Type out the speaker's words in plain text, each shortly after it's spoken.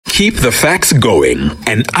Keep the Facts Going,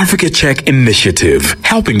 an Africa Check initiative,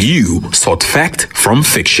 helping you sort fact from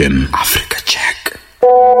fiction. Africa Check.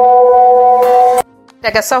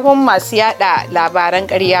 Daga sahun masu yada labaran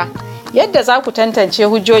ƙarya, yadda za ku tantance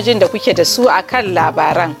hujjojin da kuke da su akan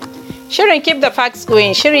labaran. Shirin Keep the Facts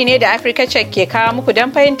Going shiri ne da Africa Check ke kawo muku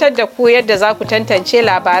don fahimtar da ku yadda za ku tantance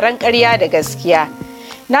labaran ƙarya da gaskiya.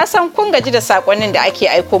 Na san kun gaji da saƙonnin da ake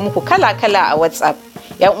aiko muku kala-kala a WhatsApp.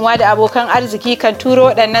 'Yan uwa da abokan arziki kan turo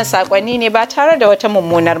waɗannan saƙonni ne ba tare da wata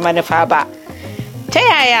mummunar manufa ba. Ta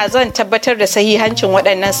yaya zan tabbatar da sahihancin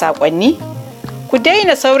waɗannan saƙonni? Ku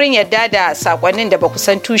daina saurin yadda da saƙonnin da ba ku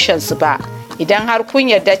san tushensu ba. Idan har kun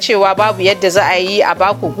yarda cewa babu yadda za a yi a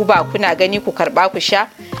baku guba kuna gani ku karɓa ku sha,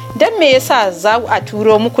 don me yasa za a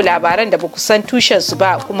turo muku labaran da ba ku san tushensu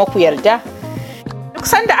ba kuma ku yarda? Duk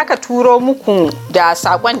sanda aka turo muku da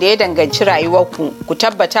saƙon da ya danganci rayuwarku, ku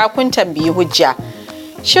tabbata kun tambayi hujja.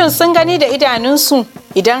 Shin sun gani da idanunsu?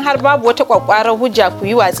 Idan har babu wata ƙwaƙƙwarar hujja, ku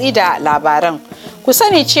yi watsi da labaran. Ku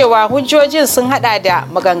sani cewa hujjojin sun haɗa da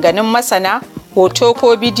maganganun masana, hoto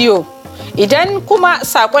ko bidiyo. Idan kuma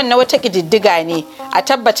saƙon na wata ƙididdiga ne, a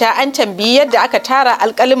tabbata an tambayi yadda aka tara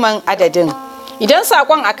alƙaliman adadin. Idan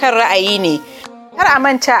saƙon akan ra'ayi ne, kar a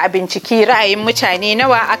manta a binciki ra'ayin mutane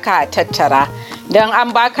nawa aka tattara. Don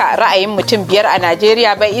an baka ra'ayin mutum 5 a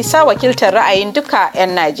Najeriya bai isa wakiltar ra'ayin duka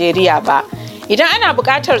 'yan Najeriya ba. Idan ana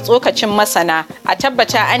buƙatar tsokacin masana, a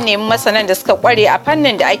tabbata an nemi masanan da suka ƙware a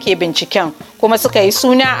fannin da ake binciken kuma suka yi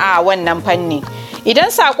suna a wannan fanni. Idan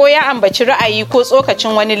sako ya ambaci ra'ayi ko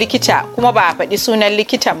tsokacin wani likita kuma ba a faɗi sunan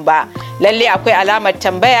likitan ba, lalle akwai alamar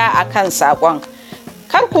tambaya a kan sakon.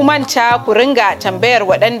 Kar ku manta ku ringa tambayar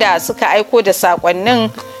waɗanda suka aiko da sakonnin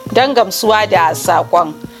don gamsuwa da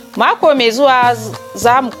sakon. Mako mai zuwa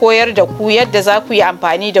za mu koyar da ku yadda za ku yi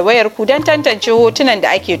amfani da wayar ku don tantance hotunan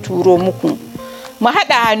da ake turo muku. Mu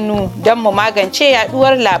haɗa hannu don mu magance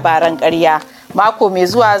yaɗuwar labaran ƙarya. Mako mai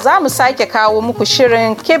zuwa za mu sake kawo muku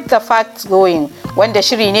shirin Keep the Facts Going, wanda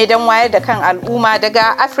shiri ne don wayar da kan al'umma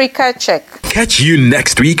daga Africa Check. Catch you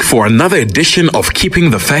next week for another edition of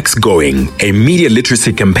Keeping the Facts Going, a media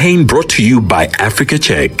literacy campaign brought to you by Africa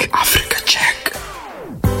Check. Africa Check.